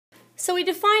So we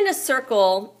defined a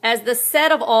circle as the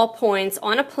set of all points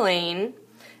on a plane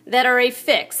that are a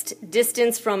fixed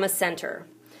distance from a center.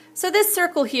 So this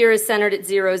circle here is centered at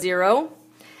 0, 0,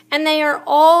 and they are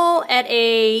all at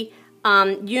a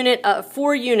unit of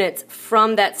 4 units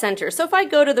from that center. So if I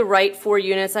go to the right 4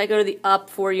 units, I go to the up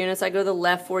 4 units, I go to the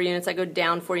left 4 units, I go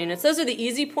down 4 units. Those are the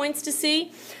easy points to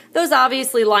see. Those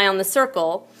obviously lie on the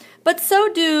circle, but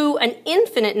so do an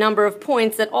infinite number of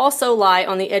points that also lie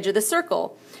on the edge of the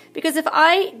circle. Because if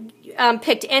I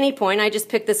picked any point, I just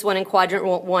picked this one in quadrant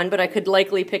 1, but I could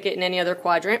likely pick it in any other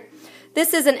quadrant.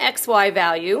 This is an xy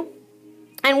value,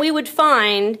 and we would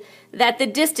find that the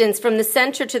distance from the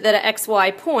center to the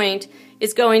xy point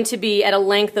is going to be at a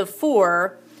length of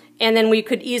 4, and then we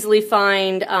could easily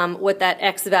find what that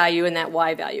x value and that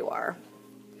y value are.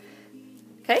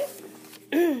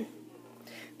 Okay?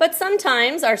 But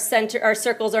sometimes our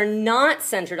circles are not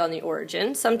centered on the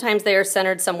origin. Sometimes they are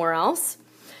centered somewhere else.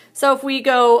 So if we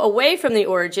go away from the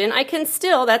origin, I can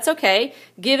still, that's okay,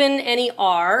 given any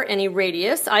r, any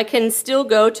radius, I can still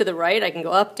go to the right, I can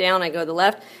go up, down, I go to the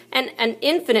left, and an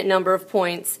infinite number of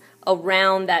points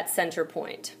around that center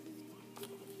point.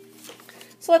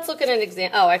 So let's look at an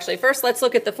example. Oh, actually, first let's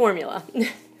look at the formula.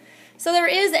 So there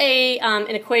is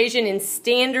an equation in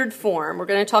standard form. We're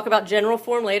going to talk about general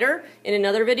form later in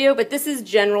another video, but this is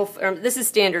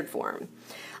standard form.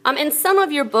 In some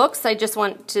of your books, I just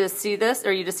want to see this,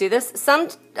 or you to see this, some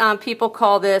people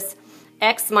call this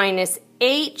x minus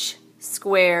h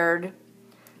squared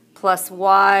plus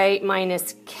y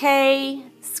minus k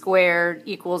squared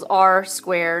equals r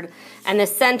squared, and the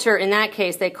center in that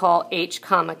case they call h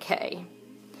comma k.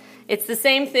 It's the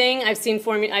same thing. I've seen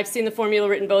the formula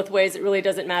written both ways. It really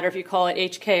doesn't matter if you call it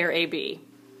hk or ab.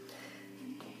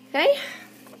 Okay?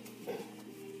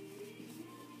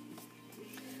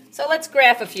 So let's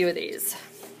graph a few of these.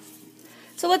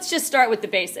 So let's just start with the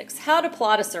basics. How to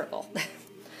plot a circle.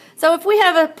 So if we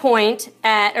have a point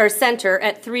at, or center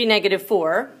at 3,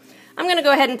 -4, I'm going to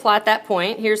go ahead and plot that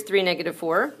point. Here's 3,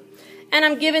 -4. And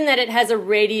I'm given that it has a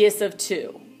radius of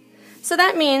 2. So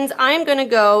that means I'm going to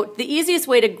go, the easiest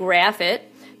way to graph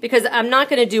it, because I'm not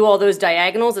going to do all those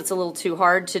diagonals, it's a little too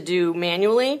hard to do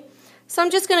manually. So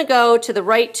I'm just going to go to the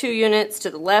right 2 units, to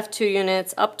the left 2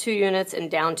 units, up 2 units, and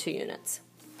down 2 units.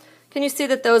 Can you see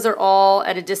that those are all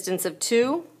at a distance of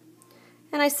 2?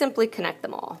 And I simply connect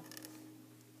them all.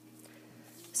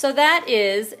 So that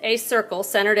is a circle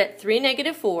centered at 3,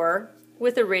 -4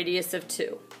 with a radius of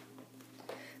 2.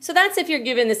 So that's if you're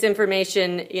given this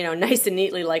information, you know, nice and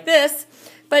neatly like this.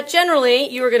 But generally,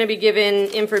 you are going to be given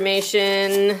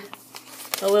information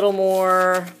a little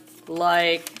more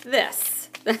like this,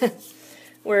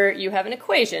 where you have an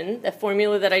equation, the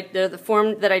formula that the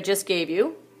form that I just gave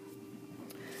you.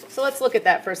 So let's look at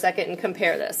that for a second and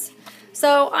compare this.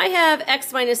 So I have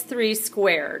x minus 3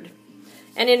 squared.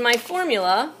 And in my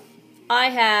formula, I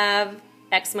have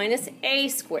x minus a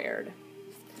squared.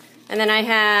 And then I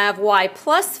have y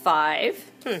plus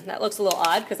 5. That looks a little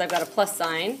odd because I've got a plus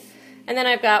sign. And then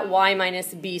I've got y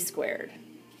minus b squared.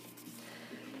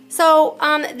 So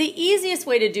the easiest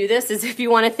way to do this is, if you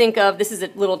want to think of, this is a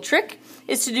little trick,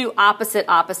 is to do opposite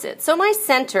opposite. So my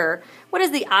center, what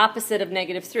is the opposite of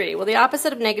 -3? Well, the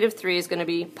opposite of -3 is going to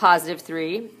be positive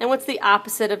 3. And what's the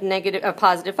opposite of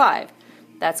positive 5?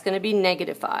 That's going to be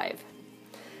 -5.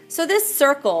 So this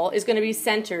circle is going to be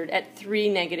centered at 3,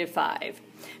 -5.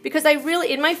 Because I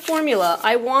really, in my formula,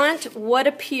 I want what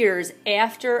appears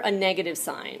after a negative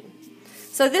sign.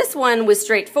 So this one was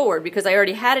straightforward because I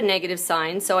already had a negative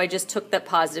sign, so I just took that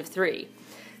positive 3.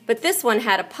 But this one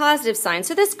had a positive sign,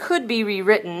 so this could be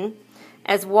rewritten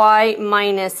as y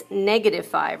minus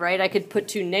 -5, right? I could put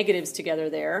 2 negatives together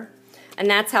there, and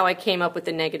that's how I came up with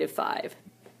the -5.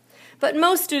 But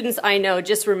most students I know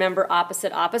just remember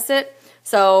opposite opposite,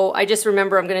 so I just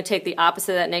remember I'm going to take the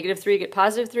opposite of that -3, get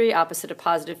positive 3, opposite of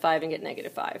positive 5, and get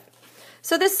 -5.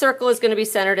 So this circle is going to be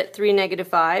centered at 3,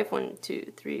 -5. 1,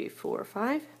 2, 3, 4,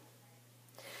 5.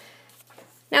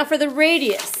 Now for the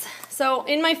radius. So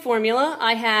in my formula,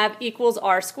 I have equals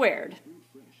r squared.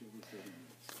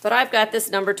 But I've got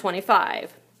this number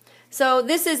 25. So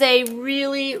this is a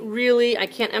really, I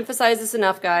can't emphasize this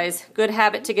enough, guys, good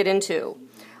habit to get into.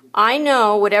 I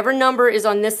know whatever number is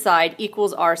on this side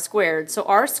equals r squared. So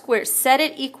r squared, set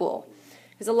it equal,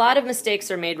 because a lot of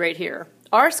mistakes are made right here.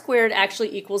 R squared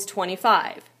actually equals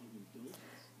 25.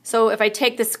 So if I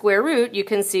take the square root, you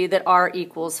can see that r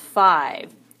equals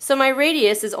 5. So my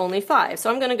radius is only 5. So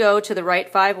I'm going to go to the right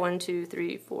 5, 1, 2,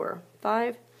 3, 4,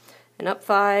 5, and up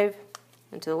 5,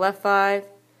 and to the left 5,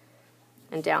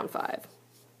 and down 5.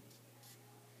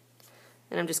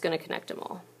 And I'm just going to connect them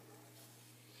all.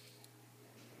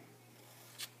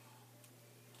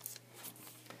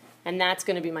 and that's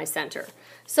going to be my center.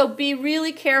 So be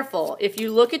really careful. If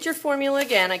you look at your formula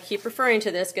again, I keep referring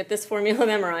to this, get this formula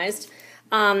memorized,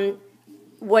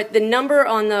 what the number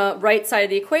on the right side of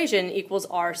the equation equals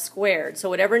r squared. So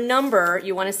whatever number,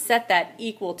 you want to set that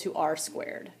equal to r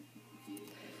squared.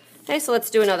 Okay, so let's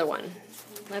do another one.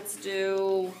 Let's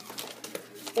do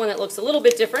one that looks a little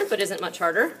bit different but isn't much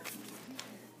harder.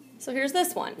 So here's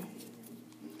this one.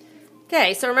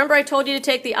 Okay, so remember I told you to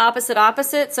take the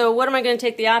opposite. So what am I going to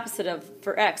take the opposite of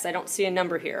for x? I don't see a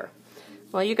number here.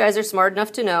 Well, you guys are smart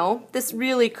enough to know this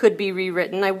really could be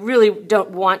rewritten. I really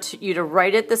don't want you to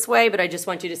write it this way, but I just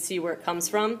want you to see where it comes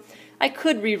from. I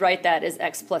could rewrite that as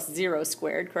x plus 0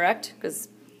 squared, correct? Because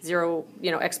 0,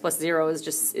 x plus 0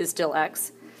 is still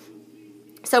x.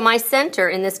 So my center,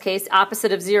 in this case,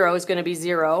 opposite of 0 is going to be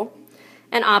 0,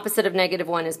 and opposite of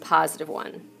 -1 is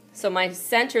 +1. So my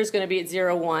center is going to be at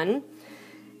 0, 1.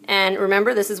 And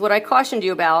remember, this is what I cautioned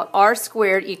you about. R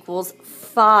squared equals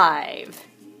 5.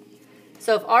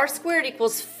 So if R squared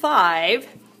equals 5,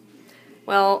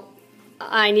 well,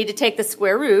 I need to take the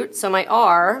square root. So my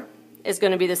R is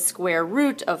going to be the square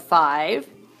root of 5.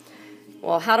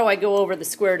 Well, how do I go over the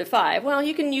square root of 5? Well,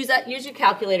 you can use your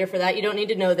calculator for that. You don't need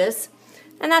to know this.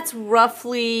 And that's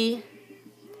roughly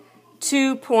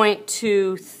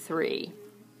 2.23.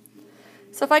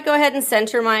 So if I go ahead and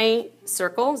center my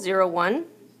circle, 0, 1,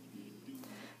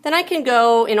 then I can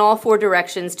go in all 4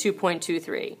 directions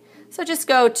 2.23. So just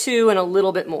go 2 and a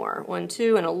little bit more. 1,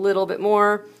 2 and a little bit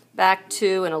more, back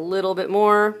 2 and a little bit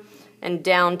more, and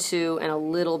down 2 and a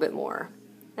little bit more.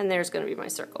 And there's going to be my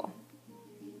circle.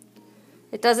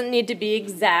 It doesn't need to be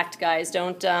exact, guys.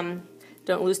 Don't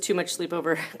lose too much sleep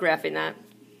over graphing that.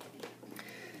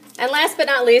 And last but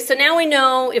not least, so now we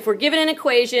know if we're given an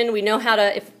equation, we know how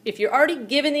to, if you're already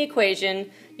given the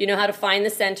equation, you know how to find the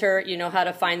center, you know how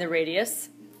to find the radius.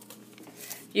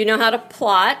 You know how to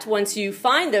plot. Once you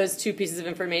find those 2 pieces of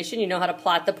information, you know how to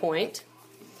plot the point.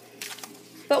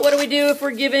 But what do we do if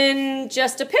we're given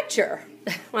just a picture?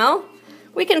 Well,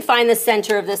 we can find the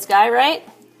center of this guy, right?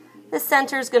 The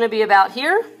center is going to be about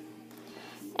here.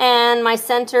 And my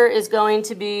center is going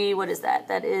to be, what is that?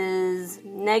 That is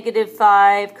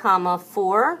 -5,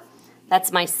 4.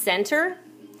 That's my center.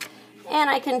 And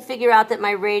I can figure out that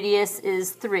my radius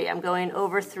is 3. I'm going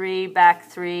over 3, back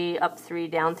 3, up 3,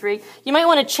 down 3. You might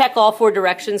want to check all 4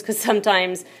 directions because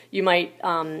sometimes you might,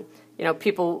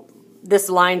 people, this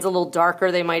line's a little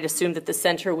darker. They might assume that the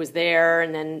center was there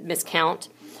and then miscount.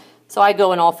 So I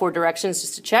go in all 4 directions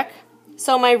just to check.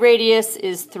 So my radius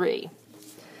is 3.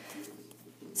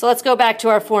 So let's go back to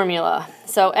our formula.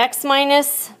 So x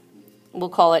minus, we'll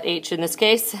call it h in this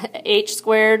case, h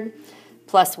squared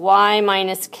plus y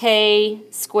minus k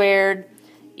squared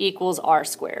equals r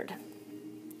squared.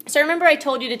 So remember I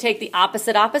told you to take the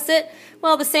opposite?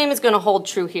 Well, the same is going to hold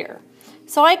true here.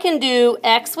 So I can do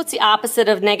x, what's the opposite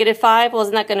of -5? Well,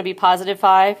 isn't that going to be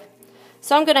 +5?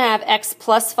 So I'm going to have x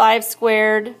plus 5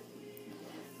 squared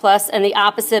plus, and the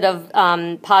opposite of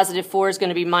 +4 is going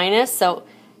to be minus, so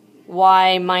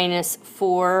y minus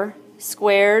 4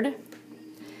 squared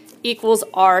equals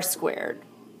r squared.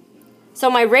 So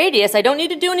my radius, I don't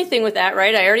need to do anything with that,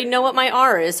 right? I already know what my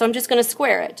r is, so I'm just going to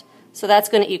square it. So that's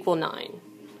going to equal 9.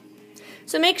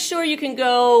 So make sure you can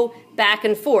go back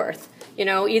and forth.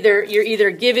 You're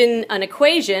either given an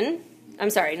equation,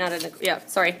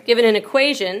 given an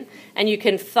equation, and you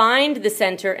can find the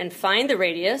center and find the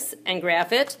radius and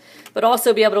graph it, but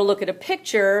also be able to look at a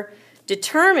picture,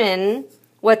 determine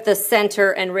what the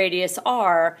center and radius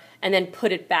are, and then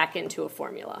put it back into a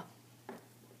formula.